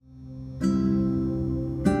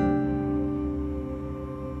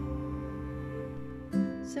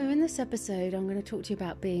this episode, I'm going to talk to you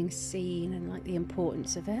about being seen and like the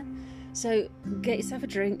importance of it. So get yourself a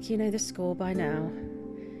drink, you know the score by now.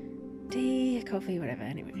 Tea, coffee, whatever,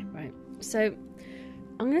 anyway, right. So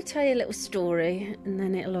I'm going to tell you a little story and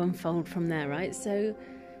then it'll unfold from there, right? So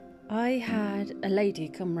I had a lady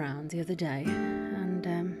come round the other day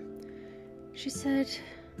and she said,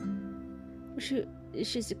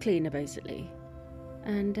 she's a cleaner basically,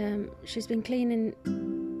 and she's been cleaning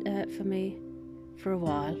for me for a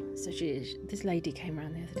while. So this lady came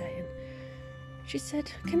around the other day and she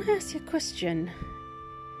said, "Can I ask you a question?"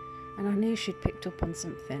 And I knew she'd picked up on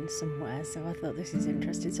something somewhere, so I thought, this is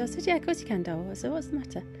interesting. So I said, "Yeah, of course you can, doll." I said, "What's the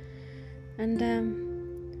matter?" And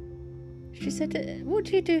she said, "What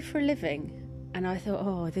do you do for a living?" And I thought,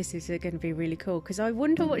 oh, this is going to be really cool, because I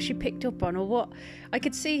wonder what she picked up on, or what. I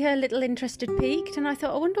could see her little interest had peaked, and I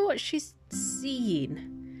thought, I wonder what she's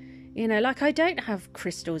seen. You know, like I don't have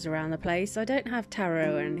crystals around the place. I don't have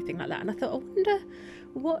tarot or anything like that. And I thought, I wonder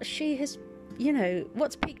what she has, you know,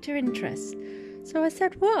 what's piqued her interest. So I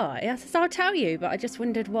said, "Why?" I said, "I'll tell you, but I just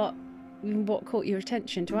wondered what caught your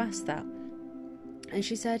attention to ask that." And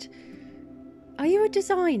she said, "Are you a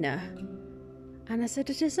designer?" And I said,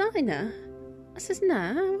 "A designer?" I said,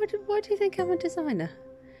 "No, why do you think I'm a designer?"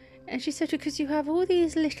 And she said, "Because you have all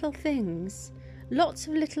these little things, lots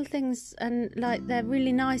of little things, and like they're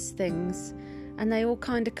really nice things, and they all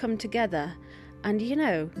kind of come together." And you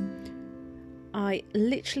know, I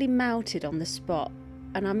literally melted on the spot,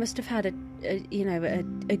 and I must have had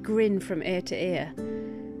a grin from ear to ear.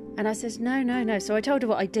 And I says, no. So I told her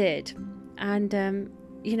what I did, and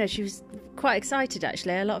you know, she was quite excited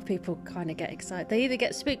actually. A lot of people kind of get excited. They either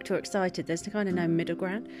get spooked or excited. There's kind of no middle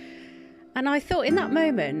ground. And I thought in that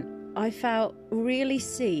moment, I felt really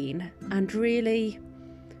seen, and really,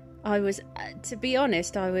 I was, to be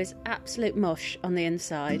honest, I was absolute mush on the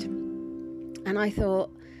inside. And I thought,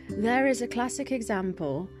 there is a classic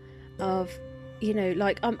example of, you know,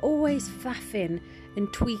 like I'm always faffing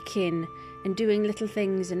and tweaking and doing little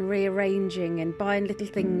things and rearranging and buying little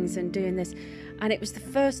things and doing this. And it was the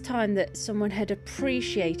first time that someone had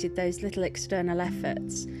appreciated those little external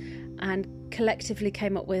efforts and collectively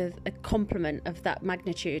came up with a compliment of that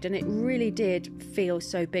magnitude. And it really did feel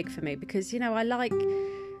so big for me, because, you know, I like,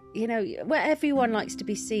 you know, where everyone likes to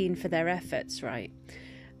be seen for their efforts, right?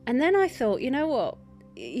 And then I thought, you know what?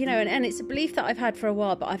 You know, and it's a belief that I've had for a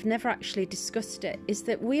while, but I've never actually discussed it, is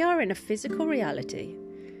that we are in a physical reality,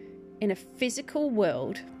 in a physical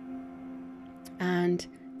world, and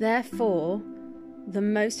therefore the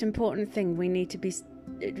most important thing we need to be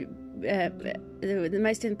the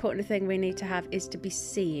most important thing we need to have is to be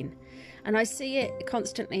seen. And I see it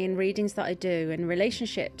constantly in readings that I do, in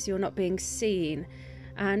relationships. You're not being seen.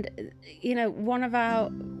 And, you know, one of our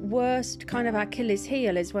worst kind of Achilles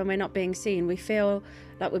heel is when we're not being seen. We feel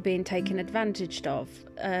like we're being taken advantage of,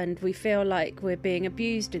 and we feel like we're being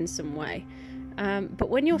abused in some way. But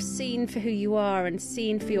when you're seen for who you are and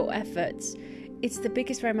seen for your efforts, it's the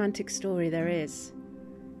biggest romantic story there is.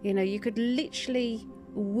 You know, you could literally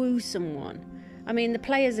woo someone. I mean, the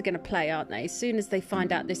players are going to play, aren't they? As soon as they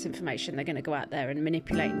find out this information, they're going to go out there and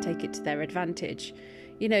manipulate and take it to their advantage.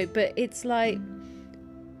 You know, but it's like,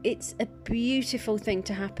 it's a beautiful thing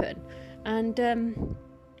to happen. And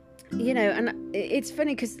you know, and it's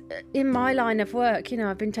funny because in my line of work, you know,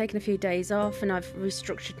 I've been taking a few days off and I've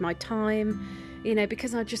restructured my time, you know,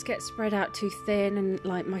 because I just get spread out too thin, and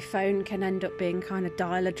like my phone can end up being kind of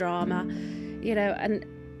dial-a drama, you know, and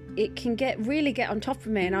it can really get on top of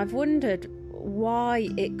me. And I've wondered why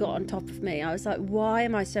it got on top of me. I was like, why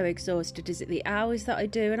am I so exhausted? Is it the hours that I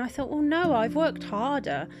do? And I thought, well, no, I've worked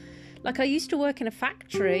harder. Like, I used to work in a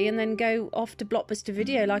factory and then go off to Blockbuster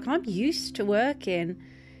Video. Like, I'm used to working,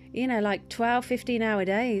 you know, like 12, 15-hour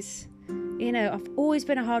days. You know, I've always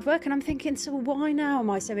been a hard worker. And I'm thinking, so why now am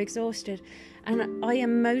I so exhausted? And I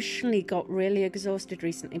emotionally got really exhausted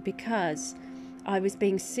recently because I was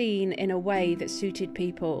being seen in a way that suited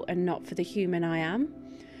people and not for the human I am.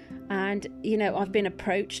 And, you know, I've been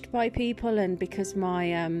approached by people, and because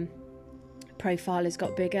my profile has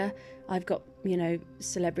got bigger, I've got, you know,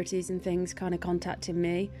 celebrities and things kind of contacting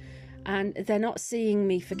me, and they're not seeing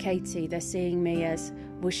me for Katie. They're seeing me as,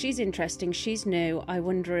 well, she's interesting, she's new, I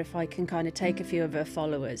wonder if I can kind of take a few of her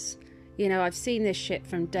followers. You know, I've seen this shit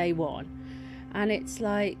from day one. And it's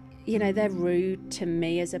like, you know, they're rude to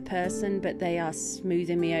me as a person, but they are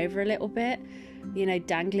smoothing me over a little bit, you know,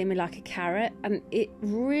 dangling me like a carrot. And it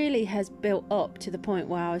really has built up to the point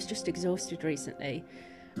where I was just exhausted recently.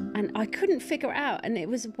 And I couldn't figure it out. And it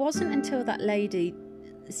wasn't until that lady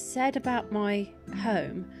said about my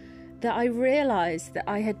home that I realised that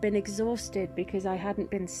I had been exhausted because I hadn't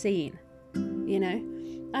been seen, you know.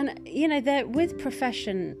 And, they're with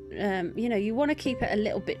profession, you want to keep it a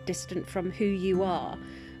little bit distant from who you are.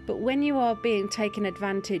 But when you are being taken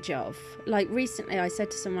advantage of, like recently I said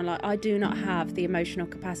to someone, like, I do not have the emotional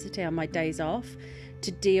capacity on my days off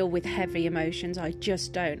to deal with heavy emotions. I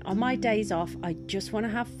just don't. On my days off, I just want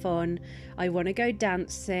to have fun. I want to go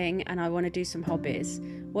dancing and I want to do some hobbies.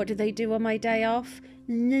 What do they do on my day off?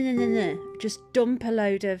 No. Just dump a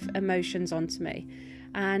load of emotions onto me.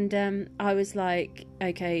 And I was like,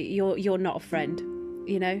 okay, you're not a friend,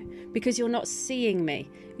 because you're not seeing me.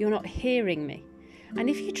 You're not hearing me. And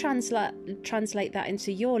if you translate that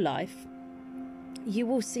into your life, you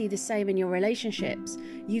will see the same in your relationships.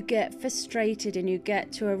 You get frustrated and you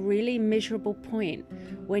get to a really miserable point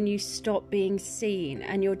when you stop being seen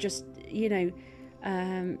and you're just, you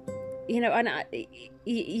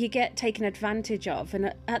get taken advantage of.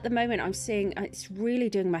 And at the moment I'm seeing, it's really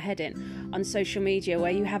doing my head in on social media,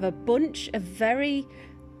 where you have a bunch of very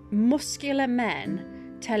muscular men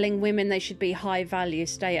telling women they should be high value,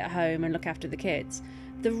 stay at home and look after the kids.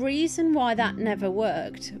 The reason why that never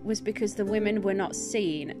worked was because the women were not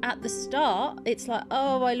seen. At the start, it's like,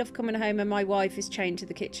 oh, I love coming home and my wife is chained to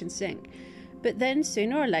the kitchen sink. But then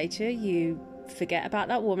sooner or later, you forget about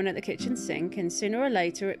that woman at the kitchen sink, and sooner or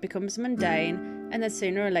later it becomes mundane, and then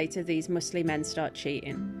sooner or later these muscly men start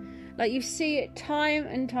cheating. Like, you see it time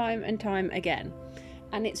and time and time again.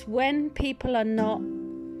 And it's when people are not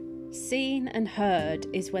seen and heard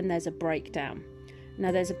is when there's a breakdown.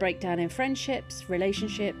 Now, there's a breakdown in friendships,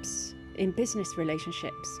 relationships, in business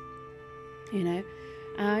relationships,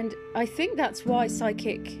 and I think that's why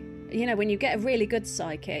psychic, when you get a really good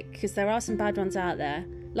psychic, because there are some bad ones out there.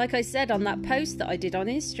 Like I said on that post that I did on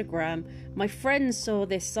Instagram, my friend saw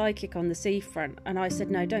this psychic on the seafront and I said,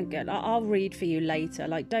 no, don't go. I'll read for you later.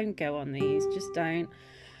 Like, don't go on these, just don't.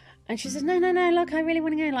 And she said, no, look, I really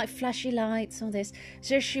want to go, like flashy lights, all this.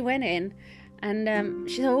 So she went in and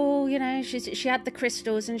she said, she had the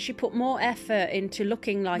crystals and she put more effort into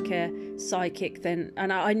looking like a psychic than,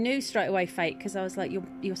 and I knew straight away fake, because I was like,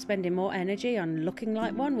 you're spending more energy on looking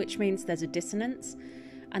like one, which means there's a dissonance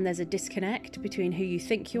and there's a disconnect between who you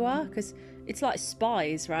think you are, because it's like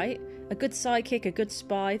spies, right? A good psychic, a good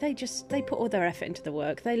spy, they put all their effort into the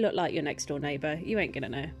work. They look like your next door neighbour. You ain't gonna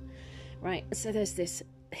know, right? So there's this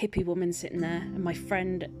hippie woman sitting there, and my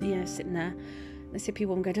friend, sitting there. This hippie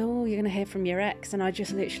woman going, oh, you're going to hear from your ex. And I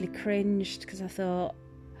just literally cringed, because I thought,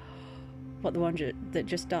 what, the one that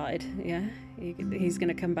just died? Yeah, he's going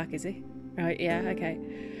to come back, is he? Right, yeah, okay.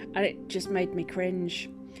 And it just made me cringe.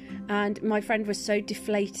 And my friend was so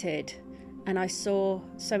deflated, and I saw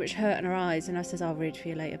so much hurt in her eyes, and I said, I'll read for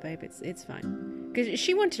you later, babe, it's fine. Because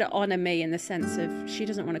she wanted to honour me in the sense of she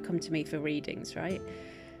doesn't want to come to me for readings, right?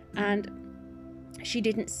 And she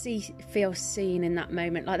didn't feel seen in that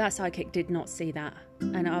moment. Like, that psychic did not see that.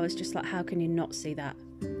 And I was just like, how can you not see that?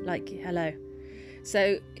 Like, hello.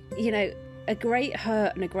 So, a great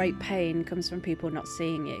hurt and a great pain comes from people not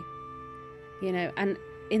seeing you. And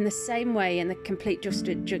in the same way, in the complete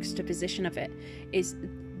juxtaposition of it, is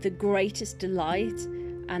the greatest delight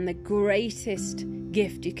and the greatest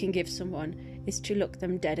gift you can give someone is to look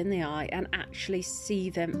them dead in the eye and actually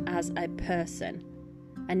see them as a person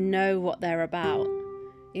and know what they're about.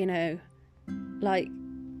 Like,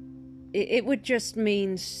 it would just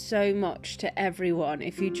mean so much to everyone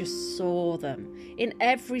if you just saw them in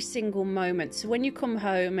every single moment. So when you come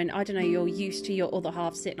home and, I don't know, you're used to your other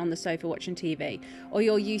half sitting on the sofa watching TV, or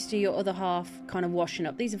you're used to your other half kind of washing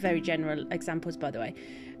up. These are very general examples, by the way.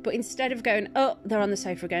 But instead of going, oh, they're on the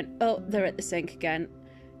sofa again, oh, they're at the sink again,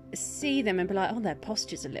 see them and be like, oh, their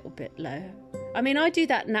posture's a little bit low. I mean, I do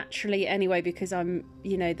that naturally anyway, because I'm,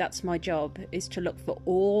 that's my job, is to look for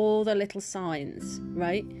all the little signs,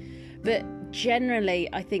 right? But generally,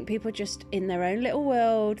 I think people are just in their own little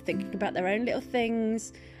world, thinking about their own little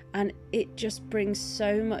things, and it just brings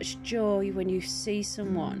so much joy when you see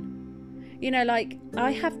someone. Like,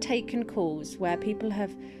 I have taken calls where people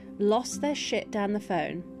have lost their shit down the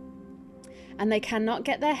phone, and they cannot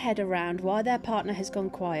get their head around why their partner has gone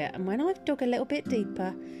quiet. And when I've dug a little bit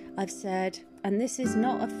deeper, I've said, and this is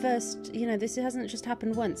not a first, this hasn't just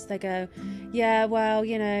happened once. They go, yeah, well,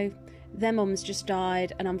 their mum's just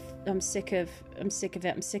died, and I'm sick of it. I'm sick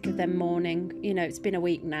of them mourning. It's been a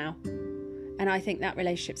week now, and I think that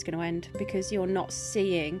relationship's going to end because you're not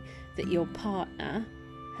seeing that your partner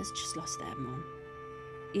has just lost their mum.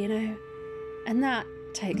 And that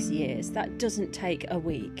takes years. That doesn't take a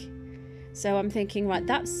week. So I'm thinking, right,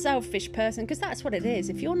 that selfish person, because that's what it is.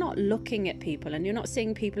 If you're not looking at people and you're not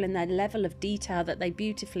seeing people in their level of detail that they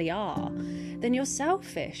beautifully are, then you're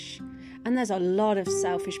selfish. And there's a lot of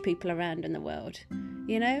selfish people around in the world.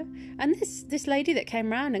 you know. And this lady that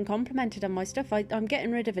came round and complimented on my stuff, I'm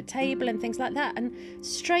getting rid of a table and things like that, and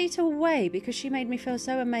straight away, because she made me feel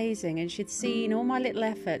so amazing and she'd seen all my little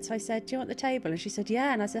efforts, I said, do you want the table? And she said,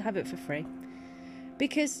 yeah. And I said, have it for free.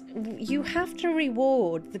 Because you have to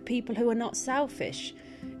reward the people who are not selfish.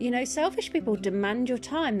 You know, selfish people demand your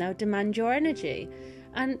time, they'll demand your energy,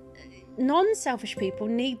 and non-selfish people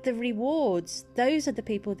need the rewards. Those are the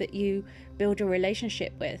people that you build a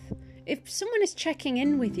relationship with. If someone is checking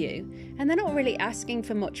in with you and they're not really asking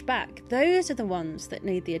for much back, those are the ones that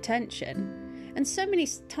need the attention. And so many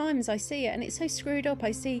times I see it, and it's so screwed up.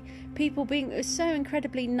 I see people being so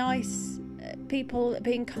incredibly nice, people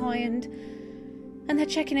being kind, and they're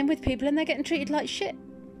checking in with people and they're getting treated like shit.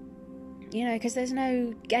 You know, because there's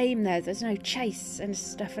no game there's no chase and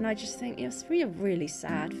stuff. And I just think, you're really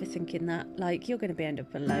sad for thinking that. Like, you're going to end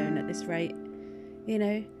up alone at this rate, you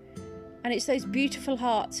know. And it's those beautiful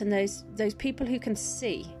hearts and those people who can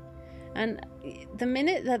see. And the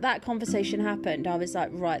minute that conversation happened, I was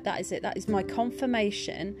like, right, that is it. That is my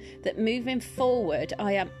confirmation that moving forward,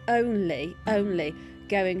 I am only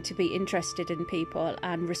going to be interested in people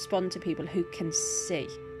and respond to people who can see,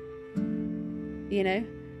 you know.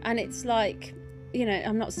 And it's like, you know,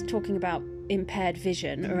 I'm not talking about impaired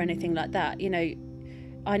vision or anything like that. You know,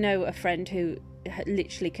 I know a friend who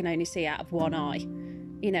literally can only see out of one eye,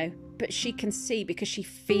 you know, but she can see because she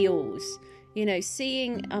feels, you know,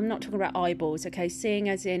 seeing, I'm not talking about eyeballs, okay, seeing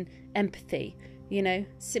as in empathy, you know,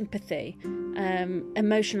 sympathy,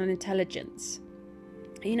 emotional intelligence,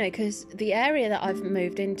 you know, because the area that I've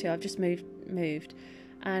moved into, I've just moved.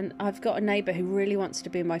 And I've got a neighbour who really wants to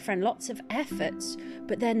be my friend. Lots of efforts,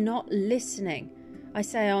 but they're not listening. I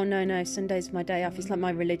say, oh, no, Sunday's my day off. It's like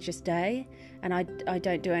my religious day, and I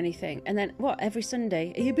don't do anything. And then, what, every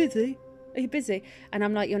Sunday, are you busy? Are you busy? And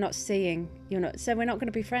I'm like, you're not seeing. So we're not going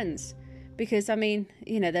to be friends. Because, I mean,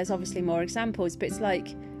 you know, there's obviously more examples, but it's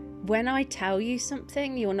like, when I tell you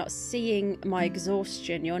something, you're not seeing my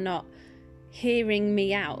exhaustion. You're not hearing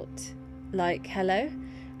me out. Like, hello?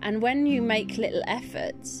 And when you make little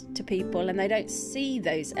efforts to people and they don't see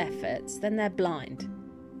those efforts, then they're blind,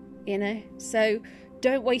 you know? So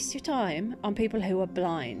don't waste your time on people who are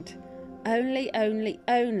blind. Only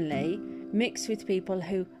mix with people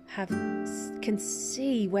who can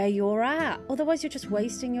see where you're at. Otherwise, you're just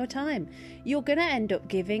wasting your time. You're going to end up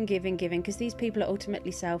giving, because these people are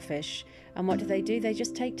ultimately selfish. And what do? They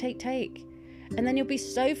just take. And then you'll be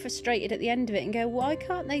so frustrated at the end of it and go, why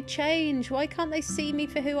can't they change? Why can't they see me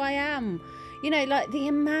for who I am? You know, like the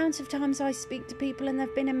amount of times I speak to people and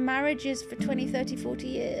they've been in marriages for 20, 30, 40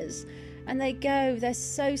 years. And they're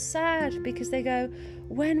so sad because they go,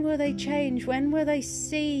 when will they change? When will they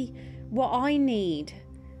see what I need?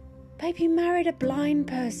 Babe, you married a blind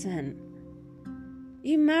person.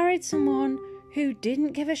 You married someone who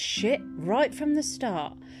didn't give a shit right from the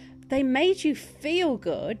start. They made you feel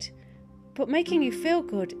good. But making you feel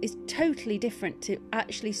good is totally different to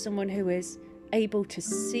actually someone who is able to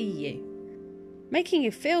see you. Making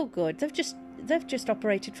you feel good, they've just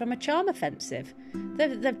operated from a charm offensive.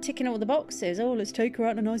 They're ticking all the boxes. Oh, let's take her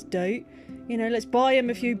out on a nice date. You know, let's buy him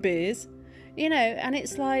a few beers. You know, and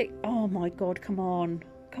it's like, oh my God, come on.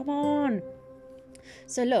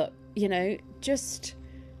 So look, you know, just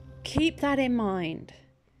keep that in mind.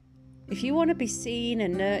 If you want to be seen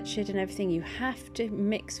and nurtured and everything, you have to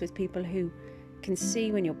mix with people who can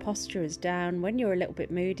see when your posture is down, when you're a little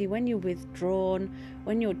bit moody, when you're withdrawn,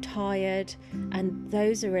 when you're tired. And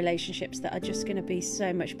those are relationships that are just going to be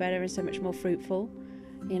so much better and so much more fruitful,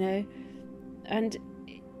 you know. And,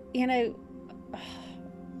 you know,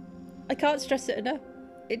 I can't stress it enough.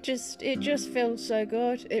 It just feels so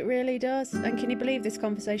good. It really does. And can you believe this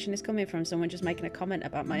conversation is coming from someone just making a comment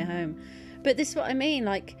about my home? But this is what I mean,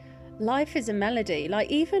 like, life is a melody. Like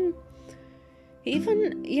even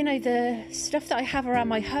you know, the stuff that I have around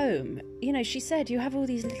my home, you know, she said you have all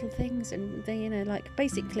these little things and they, you know, like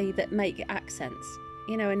basically that make accents,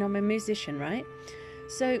 you know, and I'm a musician, right?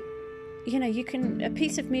 So, you know, a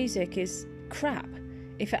piece of music is crap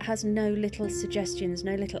if it has no little suggestions,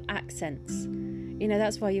 no little accents. You know,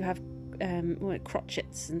 that's why you have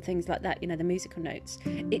crotchets and things like that, you know, the musical notes.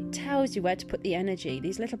 It tells you where to put the energy,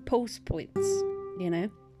 these little pulse points, you know.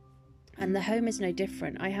 And the home is no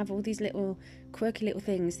different. I have all these little quirky little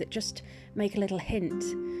things that just make a little hint.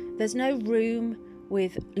 There's no room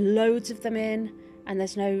with loads of them in, and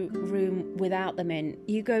there's no room without them in.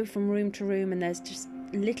 You go from room to room and there's just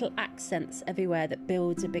little accents everywhere that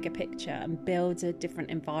builds a bigger picture and builds a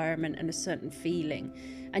different environment and a certain feeling.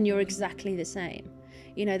 And you're exactly the same.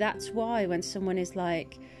 You know, that's why when someone is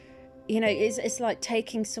like, it's like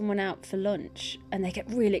taking someone out for lunch and they get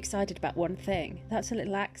really excited about one thing. That's a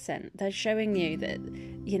little accent. They're showing you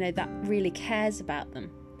that, that really cares about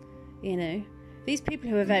them. These people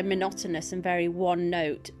who are very monotonous and very one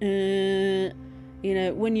note,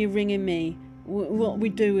 when you're ringing me, what are we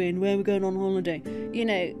doing? Where are we going on holiday?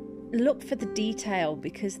 Look for the detail,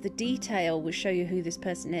 because the detail will show you who this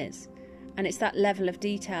person is. And it's that level of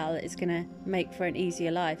detail that is going to make for an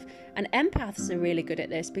easier life. And empaths are really good at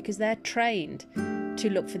this because they're trained to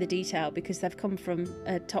look for the detail, because they've come from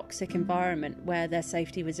a toxic environment where their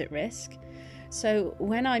safety was at risk. So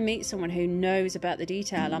when I meet someone who knows about the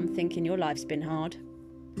detail, I'm thinking, your life's been hard.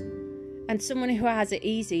 And someone who has it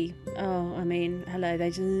easy, hello,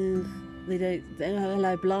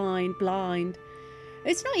 hello, blind.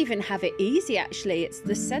 It's not even have it easy, actually. It's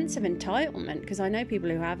the sense of entitlement, because I know people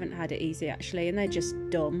who haven't had it easy, actually, and they're just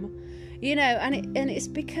dumb, and it's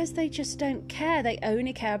because they just don't care. They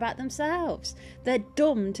only care about themselves. They're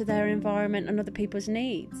dumb to their environment and other people's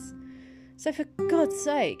needs. So for God's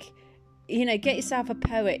sake, get yourself a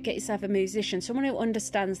poet, get yourself a musician, someone who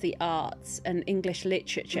understands the arts and English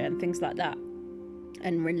literature and things like that,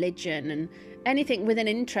 and religion and anything with an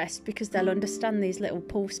interest, because they'll understand these little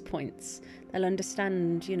pulse points. They'll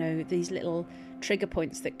understand, these little trigger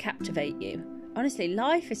points that captivate you. Honestly,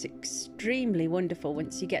 life is extremely wonderful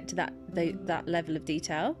once you get to that level of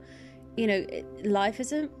detail. Life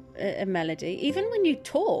is a melody. Even when you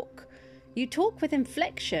talk with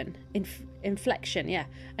inflection, yeah.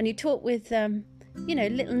 And you talk with,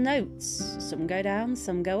 little notes. Some go down,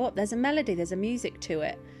 some go up. There's a melody, there's a music to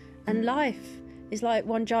it. And life is like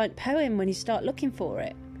one giant poem when you start looking for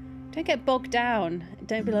it. Don't get bogged down.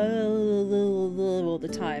 Don't be like all the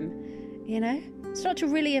time. Start to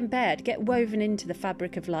really embed, get woven into the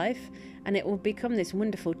fabric of life, and it will become this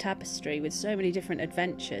wonderful tapestry with so many different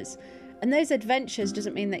adventures. And those adventures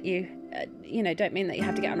doesn't mean that don't mean that you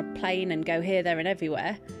have to get on a plane and go here, there, and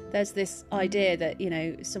everywhere. There's this idea that,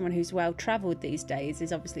 someone who's well travelled these days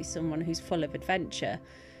is obviously someone who's full of adventure.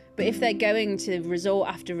 But if they're going to resort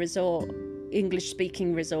after resort,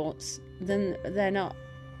 English-speaking resorts, then they're not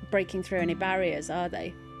breaking through any barriers, are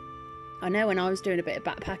they? I know when I was doing a bit of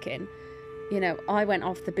backpacking, I went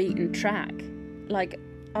off the beaten track. Like,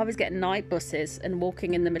 I was getting night buses and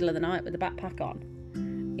walking in the middle of the night with a backpack on,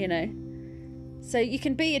 So you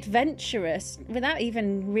can be adventurous without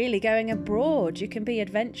even really going abroad. You can be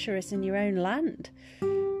adventurous in your own land,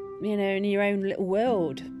 in your own little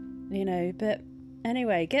world, But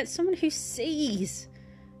anyway, get someone who sees,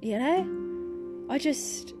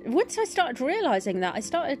 once I started realising that, I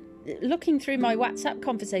started looking through my WhatsApp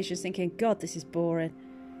conversations thinking, God, this is boring.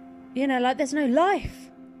 There's no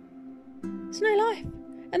life. There's no life.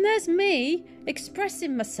 And there's me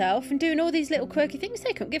expressing myself and doing all these little quirky things.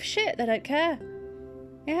 They couldn't give a shit. They don't care.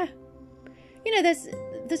 Yeah. There's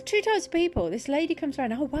two types of people. This lady comes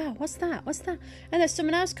around, oh, wow, what's that? And there's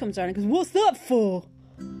someone else comes around and goes, what's that for?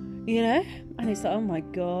 And it's like, oh, my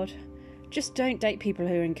God. Just don't date people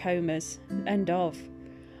who are in comas. End of.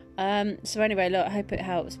 So anyway, look, I hope it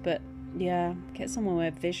helps. But yeah, get someone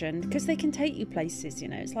with vision, because they can take you places.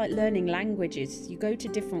 It's like learning languages. You go to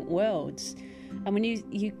different worlds, and when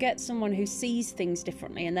you get someone who sees things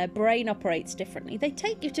differently and their brain operates differently, they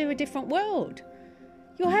take you to a different world.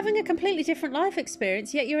 You're having a completely different life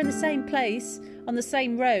experience, yet you're in the same place, on the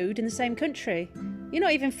same road, in the same country. You're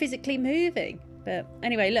not even physically moving. But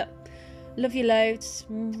anyway, look, love you loads.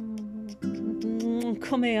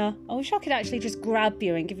 Come here. I wish I could actually just grab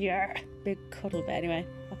you and give you a big cuddle, but anyway,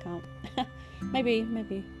 I can't. maybe.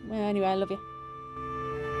 Well, anyway, I love you.